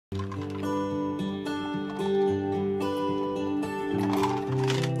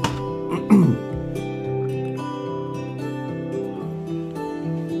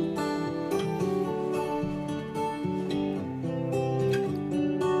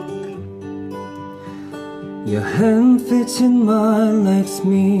Your hand fits in mine, likes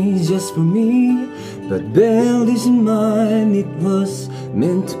me just for me, but barely in mine, it was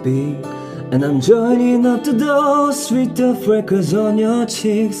meant to be. And I'm joining up to those sweet of records on your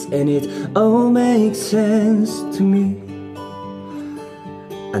cheeks, and it all makes sense to me.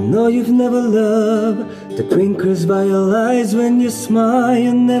 I know you've never loved the crinkles by your eyes when you smile.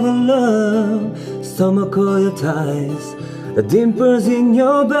 You never loved stomach or your thighs, the dimples in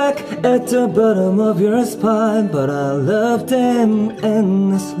your back at the bottom of your spine, but I love them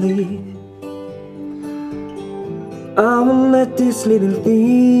endlessly. I won't let these little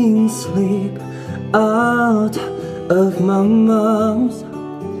things slip out of my mouth,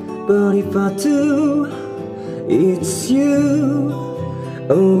 but if I do, it's you.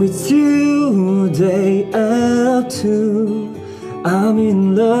 Oh, it's you they add up to. I'm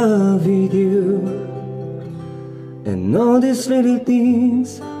in love with you. And all these little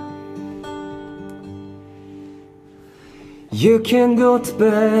things. You can go to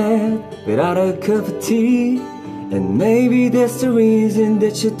bed without a cup of tea, and maybe that's the reason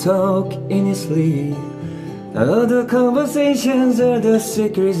that you talk in your sleep. All the conversations are the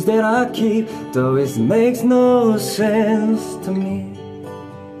secrets that I keep, though it makes no sense to me.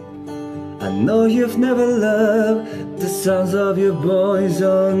 I know you've never loved the sounds of your voice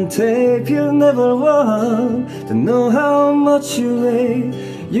on tape. You never want to know how much you weigh.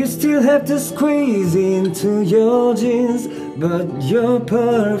 You still have to squeeze into your jeans, but you're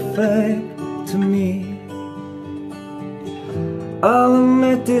perfect to me. I won't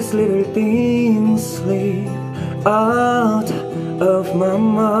let these little things slip out of my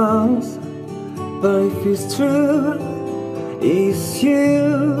mouth, but if it's true, it's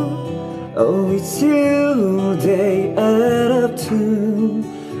you. Oh, it's you they add up to.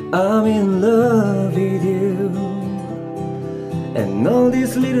 I'm in love with you. And all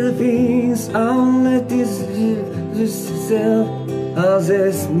these little things, I won't let this yourself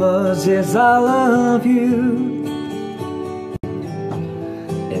as much as I love you.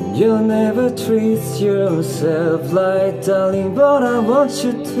 And you'll never treat yourself like darling, but I want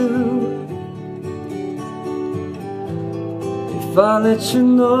you to. If I let you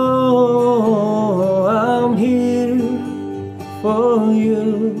know I'm here for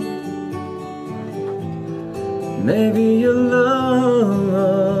you, maybe you'll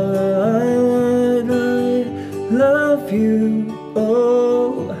love you.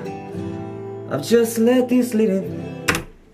 Oh, I've just let these little